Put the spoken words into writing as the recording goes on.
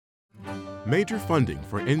Major funding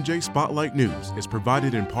for NJ Spotlight News is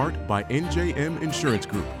provided in part by NJM Insurance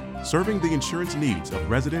Group, serving the insurance needs of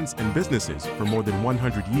residents and businesses for more than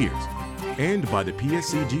 100 years, and by the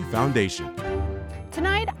PSCG Foundation.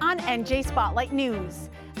 Tonight on NJ Spotlight News,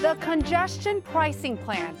 the congestion pricing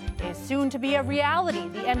plan is soon to be a reality.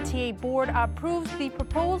 The MTA Board approves the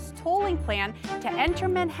proposed tolling plan to enter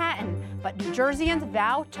Manhattan, but New Jerseyans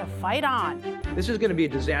vow to fight on. This is going to be a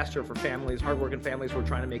disaster for families, hardworking families who are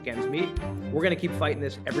trying to make ends meet. We're going to keep fighting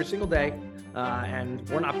this every single day, and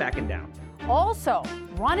we're not backing down. Also,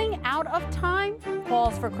 running out of time,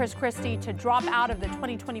 calls for Chris Christie to drop out of the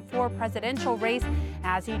 2024 presidential race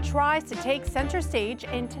as he tries to take center stage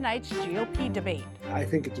in tonight's GOP debate. I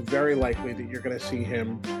think it's very likely that you're going to see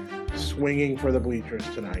him swinging for the bleachers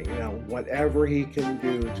tonight. You know, whatever he can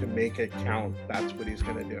do to make it count, that's what he's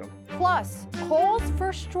going to do. Plus, calls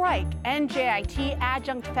for strike. NJIT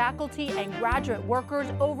adjunct faculty and graduate workers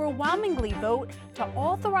overwhelmingly vote to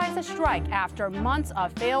authorize a strike after months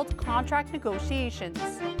of failed contract negotiations.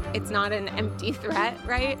 It's not an empty threat,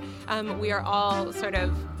 right? We are all sort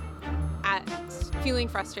of feeling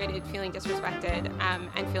frustrated, feeling disrespected,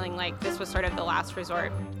 and feeling like this was sort of the last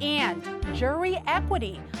resort. And jury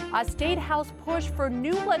equity, a state house push for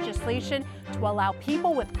new legislation to allow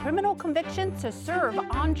people with criminal convictions to serve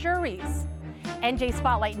on juries. NJ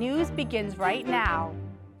Spotlight News begins right now.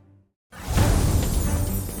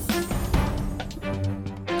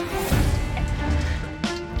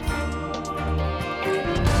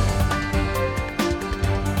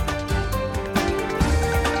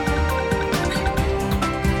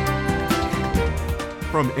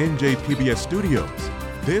 From NJPBS Studios,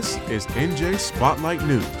 this is NJ Spotlight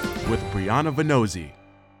News with Brianna Venozzi.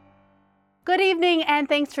 Good evening, and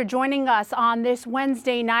thanks for joining us on this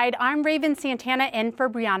Wednesday night. I'm Raven Santana in for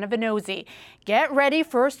Brianna Venozzi. Get ready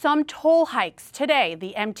for some toll hikes. Today,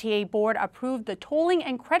 the MTA Board approved the tolling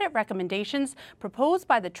and credit recommendations proposed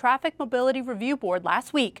by the Traffic Mobility Review Board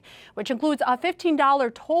last week, which includes a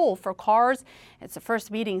 $15 toll for cars. It's the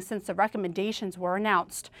first meeting since the recommendations were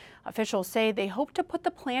announced. Officials say they hope to put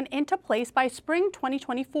the plan into place by spring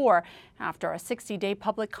 2024 after a 60-day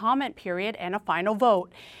public comment period and a final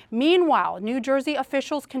vote. Meanwhile, New Jersey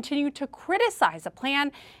officials continue to criticize the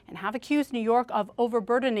plan and have accused New York of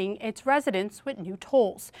overburdening its residents with new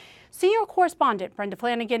tolls. Senior correspondent Brenda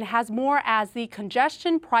Flanagan has more as the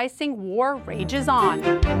congestion pricing war rages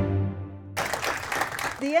on.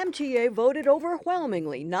 The MTA voted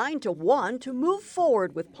overwhelmingly 9-1 to move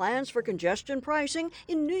forward with plans for congestion pricing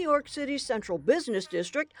in New York City's central business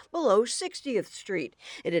district below 60th Street.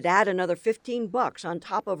 It'd add another $15 on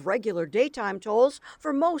top of regular daytime tolls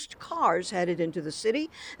for most cars headed into the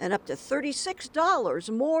city and up to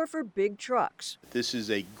 $36 more for big trucks. This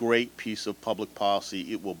is a great piece of public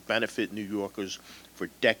policy. It will benefit New Yorkers for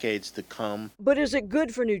decades to come. But is it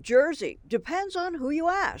good for New Jersey? Depends on who you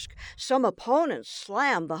ask. Some opponents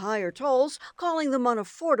slam the higher tolls, calling them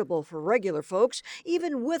unaffordable for regular folks,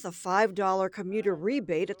 even with a $5 commuter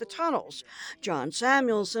rebate at the tunnels. John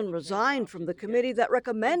Samuelson resigned from the committee that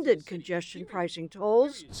recommended congestion pricing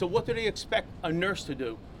tolls. So what do they expect a nurse to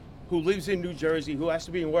do who lives in New Jersey, who has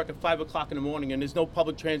to be in work at 5 o'clock in the morning and there's no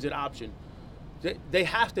public transit option? They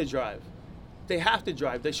have to drive. They have to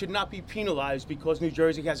drive. They should not be penalized because New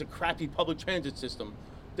Jersey has a crappy public transit system.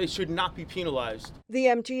 They should not be penalized. The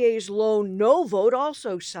MTA's lone no vote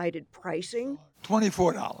also cited pricing.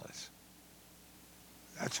 $24.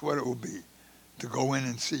 That's what it will be to go in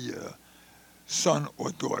and see your son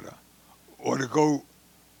or daughter, or to go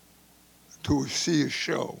to see a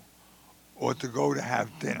show, or to go to have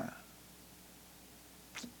dinner.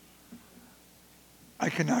 I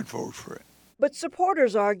cannot vote for it. But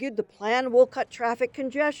supporters argued the plan will cut traffic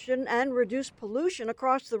congestion and reduce pollution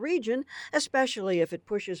across the region, especially if it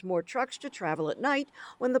pushes more trucks to travel at night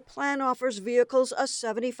when the plan offers vehicles a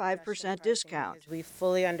 75% discount. We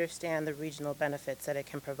fully understand the regional benefits that it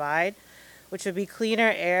can provide, which would be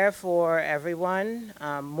cleaner air for everyone,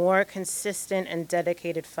 more consistent and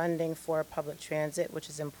dedicated funding for public transit, which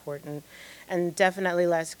is important, and definitely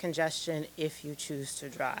less congestion if you choose to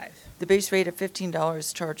drive. The base rate of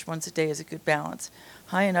 $15 charged once a day is a good balance,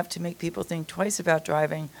 high enough to make people think twice about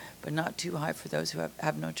driving, but not too high for those who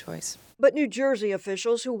have no choice. But New Jersey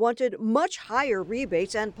officials who wanted much higher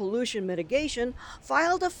rebates and pollution mitigation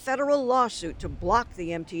filed a federal lawsuit to block the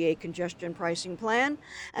MTA congestion pricing plan.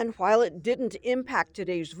 And while it didn't impact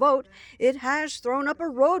today's vote, it has thrown up a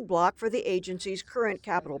roadblock for the agency's current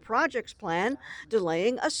capital projects plan,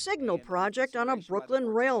 delaying a signal project on a Brooklyn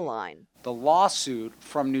rail line. The lawsuit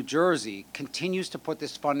from New Jersey continues to put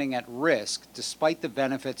this funding at risk, despite the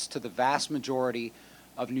benefits to the vast majority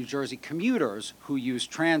of New Jersey commuters who use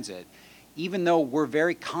transit. even though we're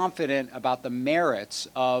very confident about the merits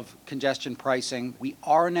of congestion pricing, we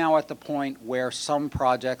are now at the point where some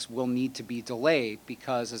projects will need to be delayed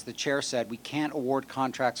because, as the chair said, we can't award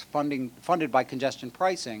contracts funded by congestion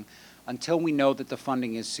pricing until we know that the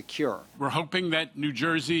funding is secure. We're hoping that New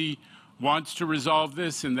Jersey wants to resolve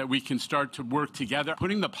this and that we can start to work together.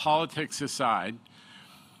 Putting the politics aside,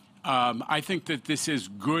 I think that this is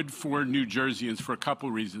good for New Jerseyans for a couple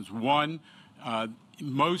reasons. One,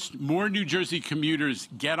 more New Jersey commuters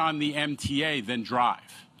get on the MTA than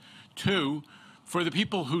drive. Two, for the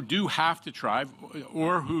people who do have to drive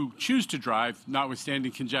or who choose to drive,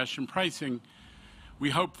 notwithstanding congestion pricing, we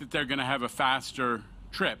hope that they're going to have a faster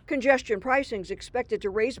trip. Congestion pricing is expected to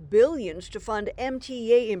raise billions to fund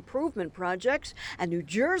MTA improvement projects, and New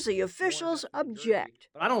Jersey officials object.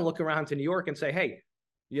 But I don't look around to New York and say, hey,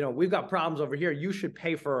 we've got problems over here. You should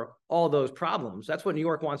pay for all those problems. That's what New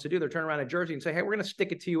York wants to do. They're turning around to Jersey and say, hey, we're going to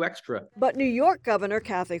stick it to you extra. But New York Governor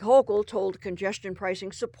Kathy Hochul told congestion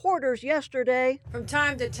pricing supporters yesterday, from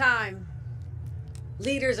time to time,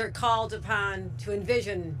 leaders are called upon to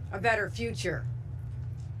envision a better future.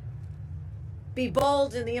 Be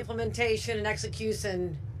bold in the implementation and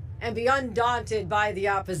execution, and be undaunted by the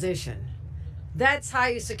opposition. That's how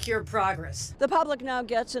you secure progress. The public now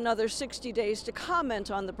gets another 60 days to comment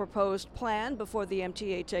on the proposed plan before the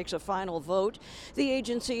MTA takes a final vote. The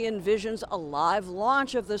agency envisions a live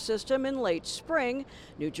launch of the system in late spring,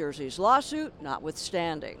 New Jersey's lawsuit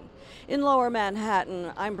notwithstanding. In Lower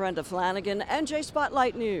Manhattan, I'm Brenda Flanagan, NJ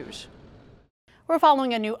Spotlight News. We're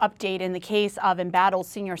following a new update in the case of embattled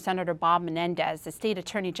senior Senator Bob Menendez. The state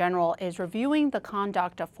attorney general is reviewing the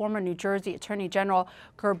conduct of former New Jersey Attorney General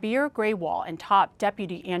Gurbir Grewal and top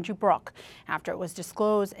deputy Andrew Brook after it was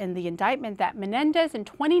disclosed in the indictment that Menendez in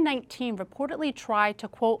 2019 reportedly tried to,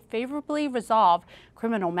 quote, favorably resolve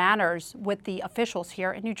criminal matters with the officials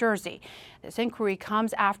here in New Jersey. This inquiry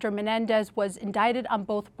comes after Menendez was indicted on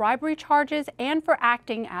both bribery charges and for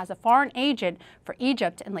acting as a foreign agent for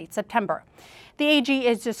Egypt in late September. The AG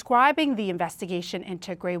is describing the investigation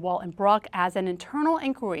into Grewal and Brook as an internal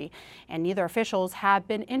inquiry, and neither officials have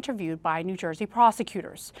been interviewed by New Jersey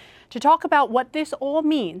prosecutors. To talk about what this all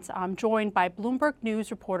means, I'm joined by Bloomberg News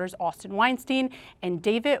reporters Austin Weinstein and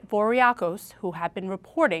David Voriakos, who have been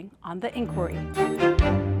reporting on the inquiry.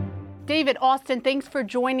 David, Austin, thanks for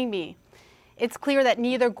joining me. It's clear that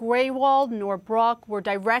neither Grewal nor Brook were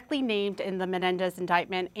directly named in the Menendez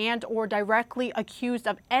indictment and or directly accused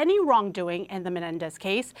of any wrongdoing in the Menendez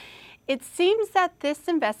case. It seems that this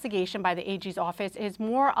investigation by the AG's office is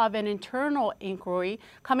more of an internal inquiry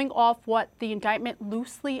coming off what the indictment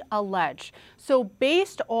loosely alleged. So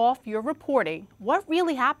based off your reporting, what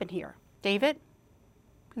really happened here? David,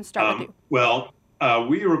 I can start with you. Well,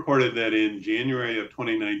 we reported that in January of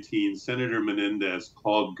 2019, Senator Menendez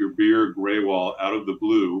called Gurbir Grewal out of the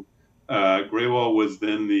blue. Grewal was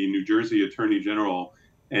then the New Jersey Attorney General,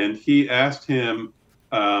 and he asked him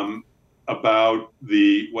about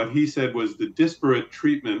what he said was the disparate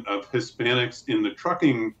treatment of Hispanics in the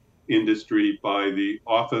trucking industry by the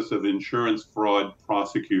Office of Insurance Fraud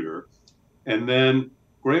Prosecutor. And then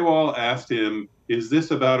Grewal asked him, is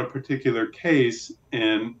this about a particular case?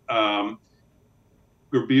 And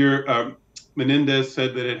Menendez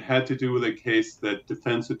said that it had to do with a case that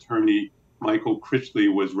defense attorney Michael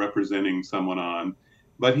Critchley was representing someone on,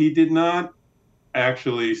 but he did not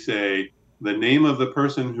actually say the name of the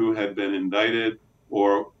person who had been indicted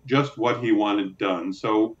or just what he wanted done.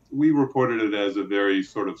 So we reported it as a very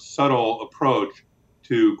sort of subtle approach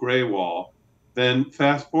to Grewal. Then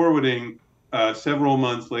fast forwarding several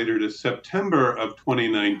months later to September of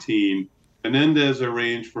 2019, Menendez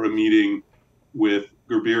arranged for a meeting with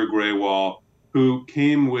Gurbir Grewal, who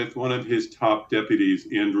came with one of his top deputies,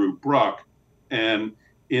 Andrew Brook. And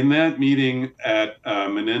in that meeting at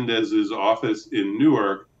Menendez's office in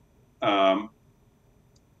Newark,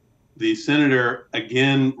 the senator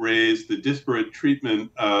again raised the disparate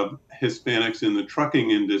treatment of Hispanics in the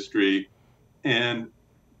trucking industry, and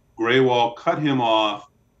Grewal cut him off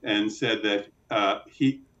and said that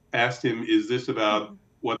he asked him, is this about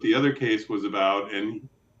what the other case was about? And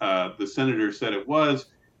the senator said it was,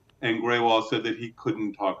 and Grewal said that he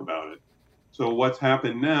couldn't talk about it. So what's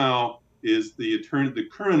happened now is the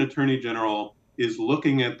current attorney general is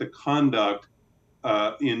looking at the conduct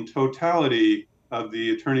in totality of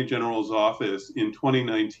the attorney general's office in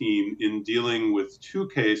 2019 in dealing with two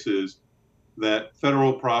cases that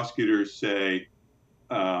federal prosecutors say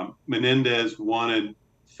Menendez wanted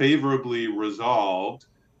favorably resolved,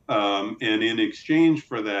 and in exchange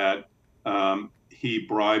for that, he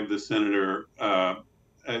bribed the senator,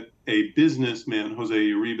 a businessman, Jose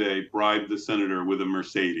Uribe, bribed the senator with a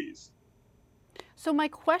Mercedes. So my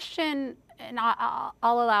question, and I'll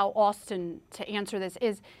allow Austin to answer this,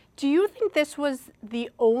 is do you think this was the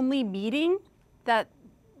only meeting that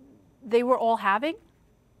they were all having?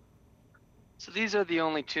 So these are the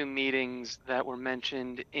only two meetings that were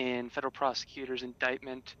mentioned in federal prosecutor's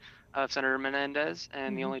indictment of Senator Menendez,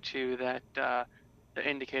 and the only two that they're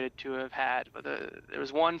indicated to have had. But there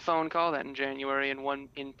was one phone call that in January and one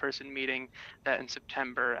in-person meeting that in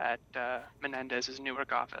September at Menendez's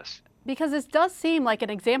Newark office. Because this does seem like an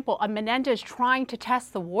example of Menendez trying to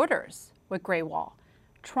test the waters with Graywall,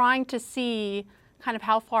 trying to see kind of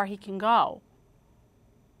how far he can go.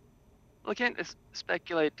 Well, I can't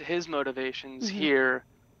speculate to his motivations here,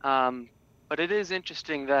 but it is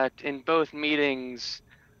interesting that in both meetings,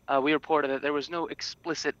 we reported that there was no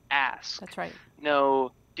explicit ask. That's right.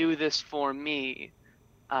 No, do this for me,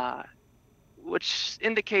 which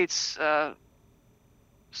indicates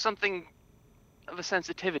something of a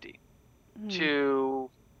sensitivity to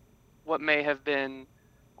what may have been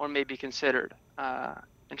or may be considered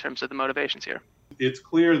in terms of the motivations here. It's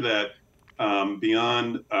clear that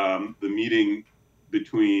beyond the meeting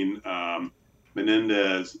between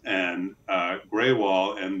Menendez and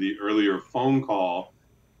Graywall and the earlier phone call,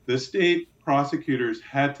 the state prosecutors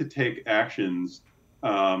had to take actions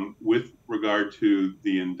with regard to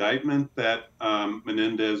the indictment that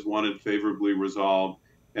Menendez wanted favorably resolved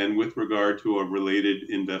and with regard to a related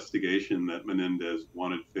investigation that Menendez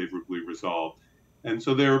wanted favorably resolved. And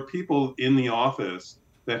so there are people in the office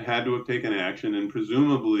that had to have taken action, and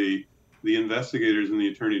presumably the investigators in the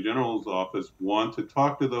Attorney General's office want to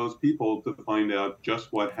talk to those people to find out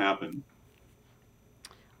just what happened.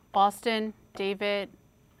 Austin, David,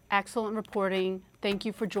 excellent reporting. Thank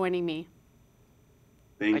you for joining me.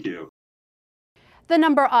 Thank you. The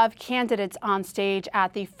number of candidates on stage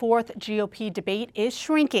at the 4th GOP debate is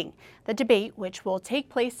shrinking. The debate, which will take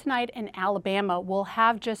place tonight in Alabama, will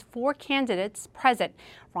have just 4 candidates present: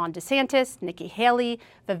 Ron DeSantis, Nikki Haley,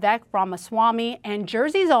 Vivek Ramaswamy, and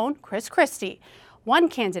Jersey's own Chris Christie. One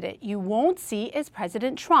candidate you won't see is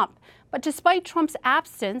President Trump. But despite Trump's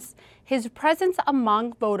absence, his presence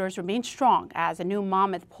among voters remains strong, as a new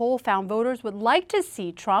Monmouth poll found voters would like to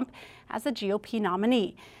see Trump as the GOP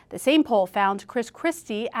nominee. The same poll found Chris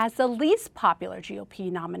Christie as the least popular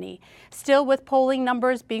GOP nominee. Still, with polling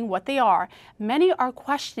numbers being what they are, many are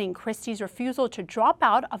questioning Christie's refusal to drop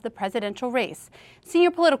out of the presidential race.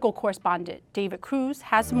 Senior political correspondent David Cruz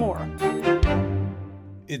has more.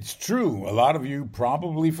 It's true. A lot of you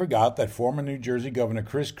probably forgot that former New Jersey Governor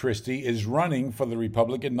Chris Christie is running for the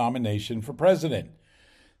Republican nomination for president.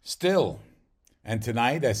 Still, and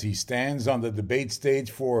tonight, as he stands on the debate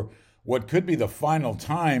stage for what could be the final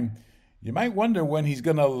time, you might wonder when he's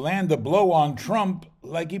going to land a blow on Trump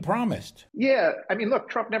like he promised. Yeah, I mean, look,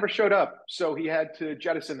 Trump never showed up, so he had to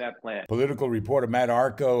jettison that plan. Political reporter Matt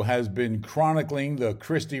Arco has been chronicling the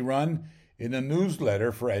Christie run in a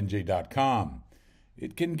newsletter for NJ.com.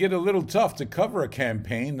 It can get a little tough to cover a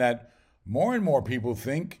campaign that more and more people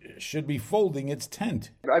think should be folding its tent.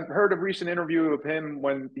 I've heard a recent interview of him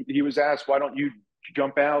when he was asked, why don't you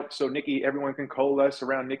jump out so everyone can coalesce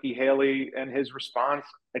around Nikki Haley? And his response,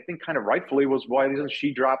 I think kind of rightfully, was, why doesn't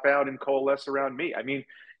she drop out and coalesce around me? I mean,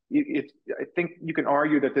 I think you can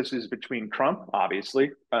argue that this is between Trump, obviously.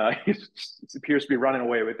 He appears to be running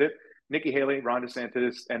away with it. Nikki Haley, Ron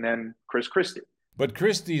DeSantis, and then Chris Christie. But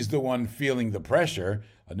Christie's the one feeling the pressure.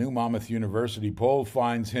 A new Monmouth University poll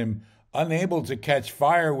finds him unable to catch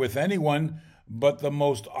fire with anyone but the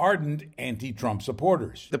most ardent anti-Trump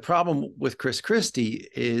supporters. The problem with Chris Christie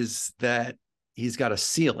is that he's got a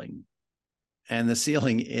ceiling. And the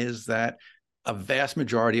ceiling is that a vast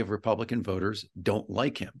majority of Republican voters don't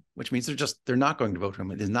like him, which means they're not going to vote for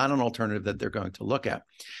him. It is not an alternative that they're going to look at.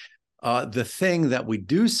 The thing that we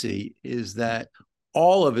do see is that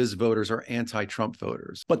all of his voters are anti-Trump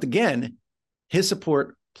voters. But again, his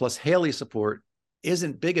support plus Haley's support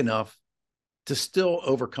isn't big enough to still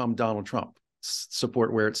overcome Donald Trump's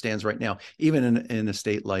support where it stands right now, even in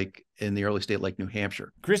the early state like New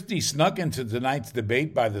Hampshire. Christie snuck into tonight's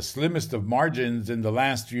debate by the slimmest of margins in the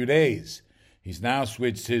last few days. He's now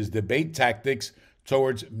switched his debate tactics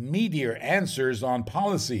towards meatier answers on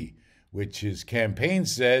policy, which his campaign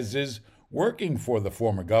says is working for the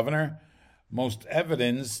former governor. Most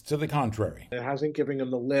evidence to the contrary. It hasn't given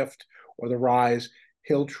him the lift or the rise.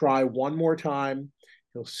 He'll try one more time.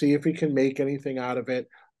 He'll see if he can make anything out of it.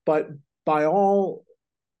 But by all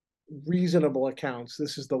reasonable accounts,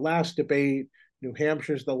 this is the last debate. New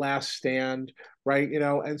Hampshire's the last stand, right?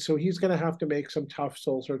 And so he's going to have to make some tough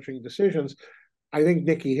soul-searching decisions. I think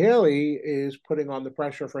Nikki Haley is putting on the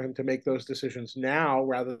pressure for him to make those decisions now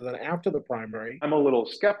rather than after the primary. I'm a little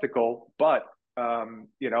skeptical, but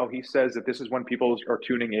He says that this is when people are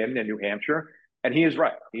tuning in New Hampshire, and he is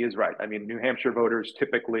right. He is right. I mean, New Hampshire voters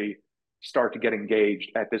typically start to get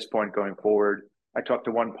engaged at this point going forward. I talked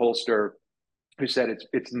to one pollster who said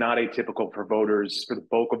it's not atypical for the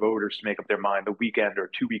bulk of voters to make up their mind the weekend or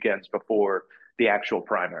 2 weekends before the actual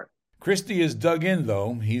primary. Christie is dug in,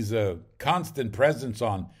 though. He's a constant presence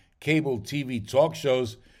on cable TV talk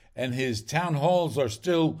shows, and his town halls are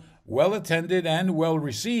still well attended and well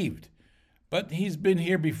received. But he's been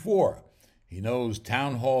here before. He knows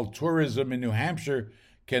town hall tourism in New Hampshire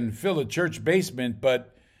can fill a church basement,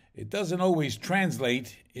 but it doesn't always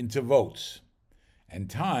translate into votes. And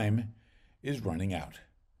time is running out.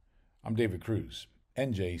 I'm David Cruz,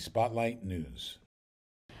 NJ Spotlight News.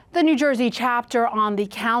 The New Jersey chapter on the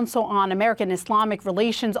Council on American Islamic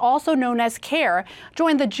Relations, also known as CARE,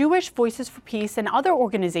 joined the Jewish Voices for Peace and other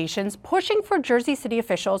organizations pushing for Jersey city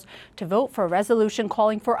officials to vote for a resolution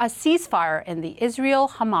calling for a ceasefire in the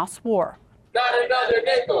Israel-Hamas war. Not another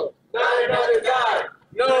nickel, not another dime,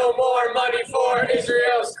 no more money for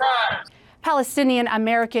Israel's crimes.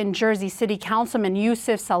 Palestinian-American Jersey City Councilman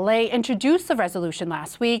Yusuf Saleh introduced the resolution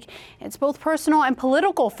last week. It's both personal and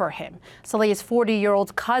political for him. Saleh's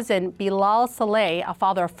 40-year-old cousin, Bilal Saleh, a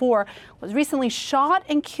father of 4, was recently shot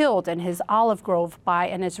and killed in his olive grove by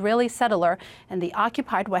an Israeli settler in the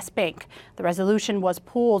occupied West Bank. The resolution was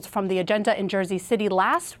pulled from the agenda in Jersey City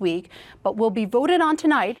last week, but will be voted on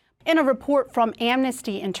tonight. In a report from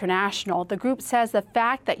Amnesty International, the group says the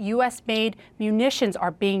fact that U.S.-made munitions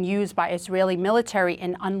are being used by Israeli military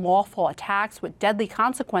in unlawful attacks with deadly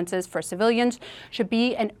consequences for civilians should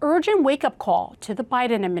be an urgent wake-up call to the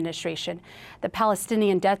Biden administration. The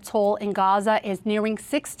Palestinian death toll in Gaza is nearing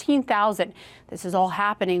 16,000. This is all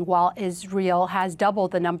happening while Israel has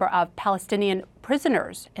doubled the number of Palestinian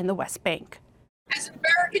prisoners in the West Bank. As an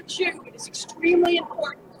American Jew, it is extremely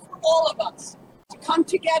important for all of us to come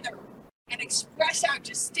together and express our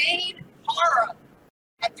disdain, horror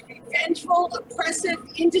at the revengeful, oppressive,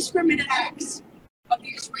 indiscriminate acts of the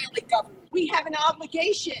Israeli government. We have an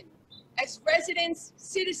obligation as residents,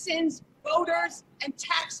 citizens, voters, and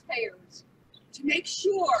taxpayers to make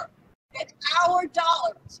sure that our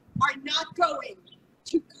dollars are not going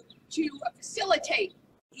to facilitate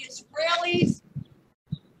the Israelis'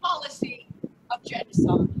 policy of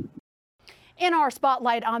genocide. In our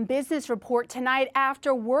Spotlight on Business report tonight,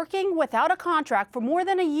 after working without a contract for more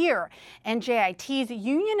than a year, NJIT's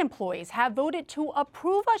union employees have voted to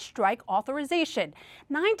approve a strike authorization.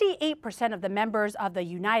 98% of the members of the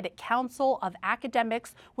United Council of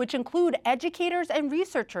Academics, which include educators and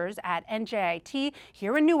researchers at NJIT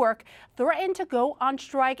here in Newark, threatened to go on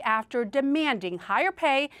strike after demanding higher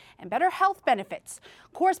pay and better health benefits.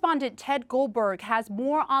 Correspondent Ted Goldberg has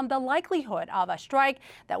more on the likelihood of a strike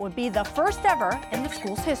that would be the first ever in the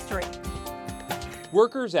school's history.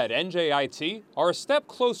 Workers at NJIT are a step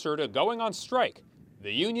closer to going on strike.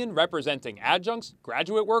 The union representing adjuncts,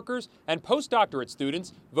 graduate workers, and postdoctorate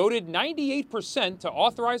students voted 98% to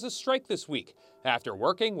authorize a strike this week after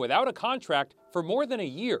working without a contract for more than a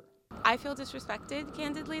year. I feel disrespected,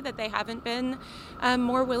 candidly, that they haven't been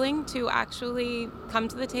more willing to actually come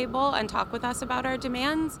to the table and talk with us about our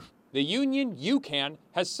demands. The union, UCAN,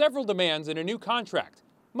 has several demands in a new contract,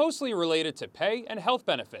 mostly related to pay and health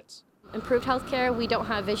benefits. Improved health care, we don't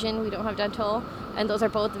have vision, we don't have dental, and those are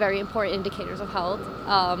both very important indicators of health.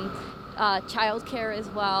 Child care as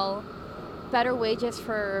well, better wages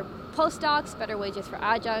for postdocs, better wages for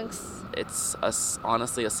adjuncts. It's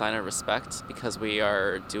honestly a sign of respect because we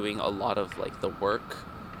are doing a lot of the work.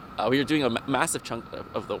 We are doing a massive chunk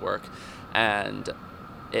of the work, and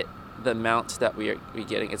the amount that we're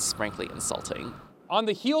getting is frankly insulting. On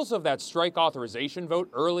the heels of that strike authorization vote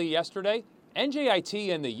early yesterday,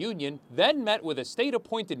 NJIT and the union then met with a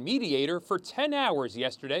state-appointed mediator for 10 hours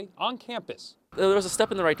yesterday on campus. There was a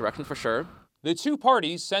step in the right direction for sure. The two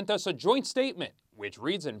parties sent us a joint statement, which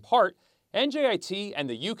reads in part, NJIT and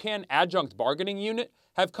the UCAN Adjunct Bargaining Unit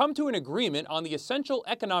have come to an agreement on the essential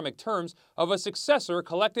economic terms of a successor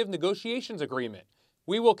collective negotiations agreement.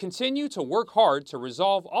 We will continue to work hard to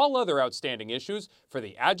resolve all other outstanding issues for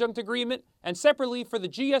the adjunct agreement and separately for the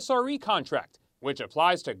GSRE contract, which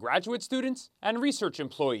applies to graduate students and research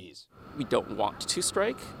employees. We don't want to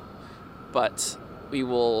strike, but we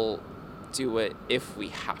will do it if we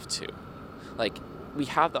have to. We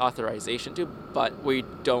have the authorization to, but we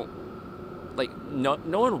don't, no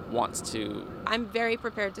one wants to. I'm very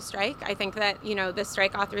prepared to strike. I think that, the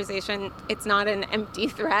strike authorization, it's not an empty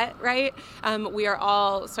threat, right? We are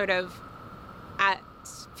all sort of at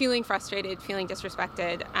feeling frustrated, feeling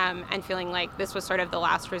disrespected, and feeling like this was sort of the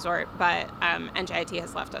last resort, but NJIT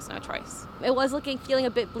has left us no choice. It was feeling a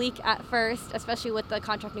bit bleak at first, especially with the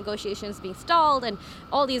contract negotiations being stalled and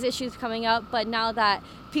all these issues coming up. But now that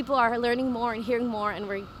people are learning more and hearing more, and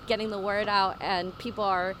we're getting the word out, and people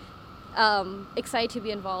are excited to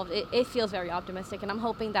be involved, it feels very optimistic. And I'm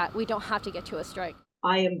hoping that we don't have to get to a strike.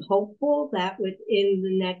 I am hopeful that within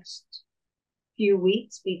the next few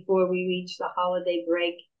weeks before we reach the holiday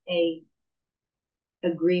break, a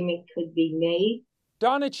agreement could be made.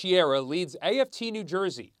 Donna Chiera leads AFT New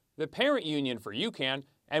Jersey, the parent union for UCAN,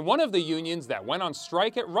 and one of the unions that went on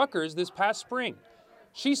strike at Rutgers this past spring.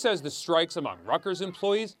 She says the strikes among Rutgers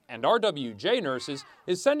employees and RWJ nurses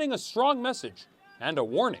is sending a strong message and a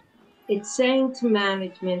warning. It's saying to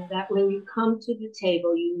management that when you come to the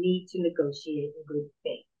table, you need to negotiate in good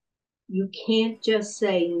faith. You can't just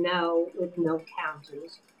say no with no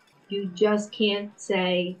counters. You just can't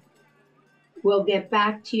say, we'll get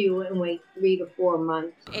back to you and wait 3 to 4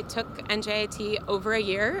 months. It took NJIT over a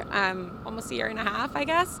year, almost a year and a half, I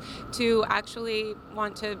guess, to actually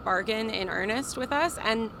want to bargain in earnest with us.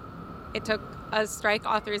 And it took a strike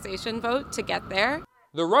authorization vote to get there.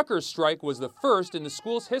 The Rutgers strike was the first in the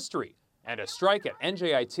school's history, and a strike at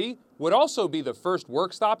NJIT would also be the first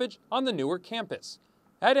work stoppage on the Newark campus.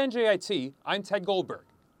 At NJIT, I'm Ted Goldberg,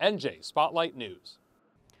 NJ Spotlight News.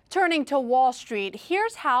 Turning to Wall Street,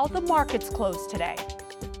 here's how the markets closed today.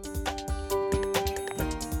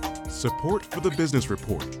 Support for the Business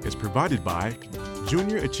Report is provided by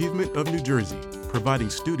Junior Achievement of New Jersey,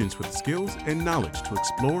 providing students with skills and knowledge to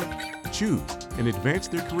explore, choose, and advance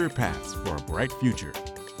their career paths for a bright future.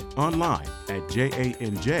 Online at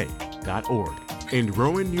janj.org. And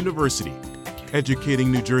Rowan University,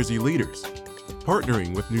 educating New Jersey leaders,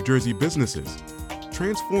 partnering with New Jersey businesses,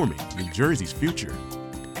 transforming New Jersey's future.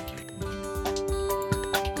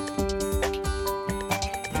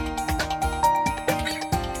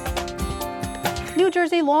 New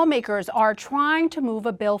Jersey lawmakers are trying to move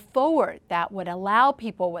a bill forward that would allow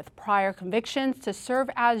people with prior convictions to serve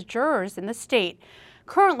as jurors in the state.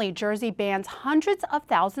 Currently, Jersey bans hundreds of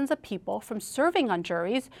thousands of people from serving on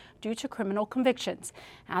juries due to criminal convictions.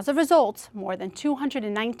 As a result, more than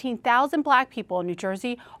 219,000 Black people in New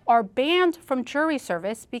Jersey are banned from jury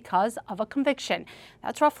service because of a conviction.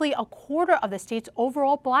 That's roughly a quarter of the state's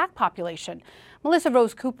overall Black population. Melissa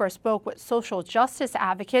Rose Cooper spoke with social justice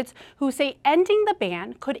advocates who say ending the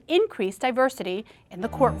ban could increase diversity in the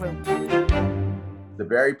courtroom. The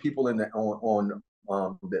very people in the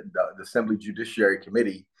Assembly Judiciary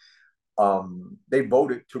Committee, they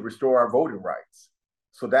voted to restore our voting rights.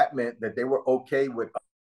 So that meant that they were okay with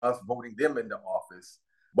us voting them into office.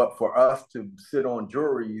 But for us to sit on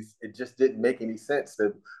juries, it just didn't make any sense,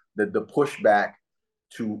 the pushback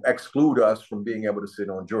to exclude us from being able to sit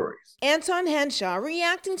on juries. Anton Henshaw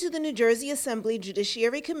reacting to the New Jersey Assembly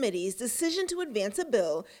Judiciary Committee's decision to advance a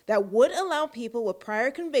bill that would allow people with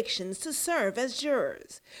prior convictions to serve as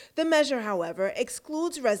jurors. The measure, however,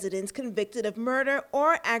 excludes residents convicted of murder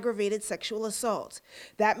or aggravated sexual assault.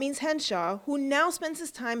 That means Henshaw, who now spends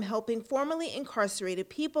his time helping formerly incarcerated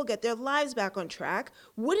people get their lives back on track,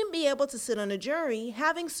 wouldn't be able to sit on a jury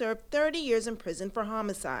having served 30 years in prison for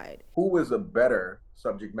homicide. Who is a better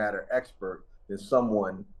subject matter expert than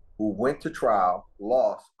someone who went to trial,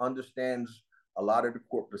 lost, understands a lot of the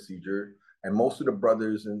court procedure, and most of the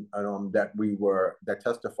brothers that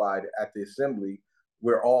testified at the assembly,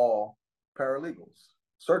 we're all paralegals,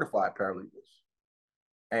 certified paralegals.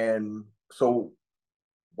 And so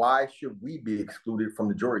why should we be excluded from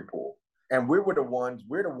the jury pool? And we're the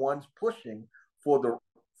ones pushing for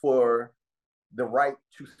the right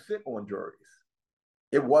to sit on juries.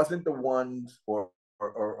 It wasn't the ones or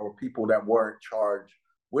people that weren't charged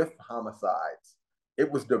with homicides.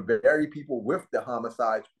 It was the very people with the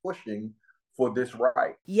homicides pushing for this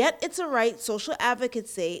right. Yet it's a right social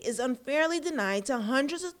advocates say is unfairly denied to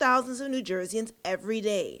hundreds of thousands of New Jerseyans every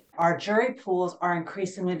day. Our jury pools are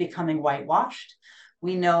increasingly becoming whitewashed.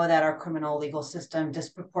 We know that our criminal legal system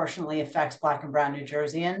disproportionately affects Black and brown New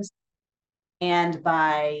Jerseyans. And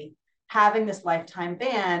by having this lifetime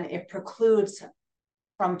ban, it precludes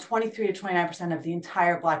from 23 to 29% of the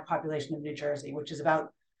entire Black population of New Jersey, which is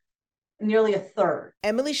about nearly a third.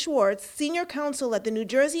 Emily Schwartz, senior counsel at the New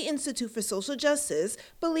Jersey Institute for Social Justice,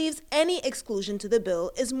 believes any exclusion to the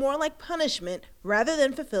bill is more like punishment rather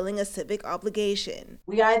than fulfilling a civic obligation.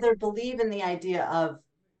 We either believe in the idea of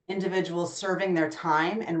individuals serving their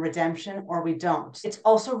time and redemption, or we don't. It's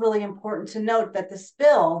also really important to note that this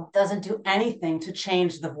bill doesn't do anything to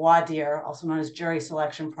change the voir dire, also known as jury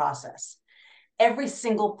selection process. Every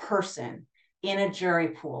single person in a jury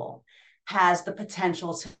pool has the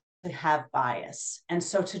potential to have bias. And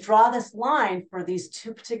so to draw this line for these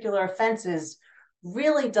two particular offenses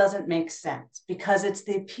really doesn't make sense, because it's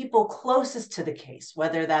the people closest to the case,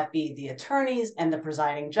 whether that be the attorneys and the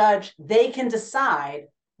presiding judge, they can decide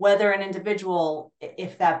whether an individual,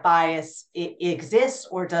 if that bias exists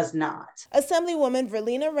or does not. Assemblywoman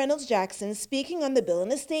Verlina Reynolds-Jackson speaking on the bill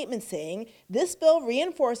in a statement saying, this bill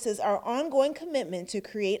reinforces our ongoing commitment to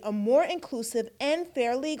create a more inclusive and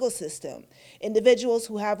fair legal system. Individuals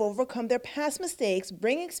who have overcome their past mistakes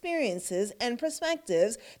bring experiences and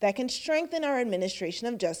perspectives that can strengthen our administration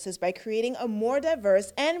of justice by creating a more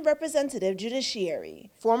diverse and representative judiciary.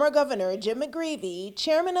 Former Governor Jim McGreevey,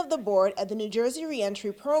 chairman of the board at the New Jersey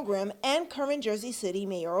Reentry Program and current Jersey City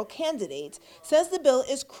mayoral candidate, says the bill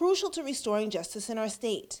is crucial to restoring justice in our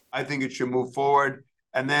state. I think it should move forward.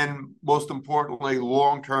 And then most importantly,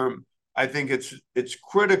 long term, I think it's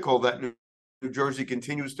critical that New Jersey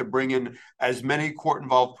continues to bring in as many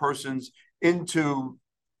court-involved persons into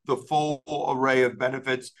the full array of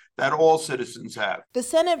benefits that all citizens have. The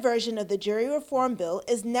Senate version of the jury reform bill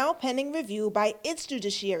is now pending review by its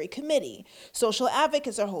Judiciary Committee. Social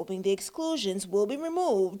advocates are hoping the exclusions will be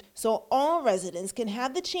removed so all residents can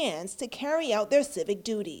have the chance to carry out their civic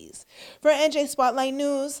duties. For NJ Spotlight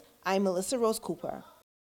News, I'm Melissa Rose Cooper.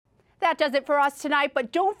 That does it for us tonight,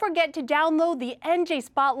 but don't forget to download the NJ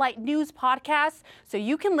Spotlight News podcast so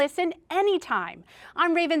you can listen anytime.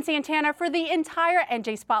 I'm Raven Santana for the entire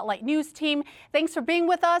NJ Spotlight News team. Thanks for being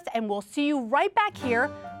with us, and we'll see you right back here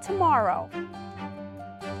tomorrow.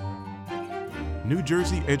 New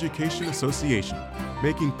Jersey Education Association,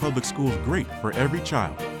 making public schools great for every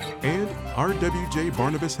child. And RWJ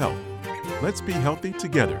Barnabas Health. Let's be healthy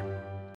together.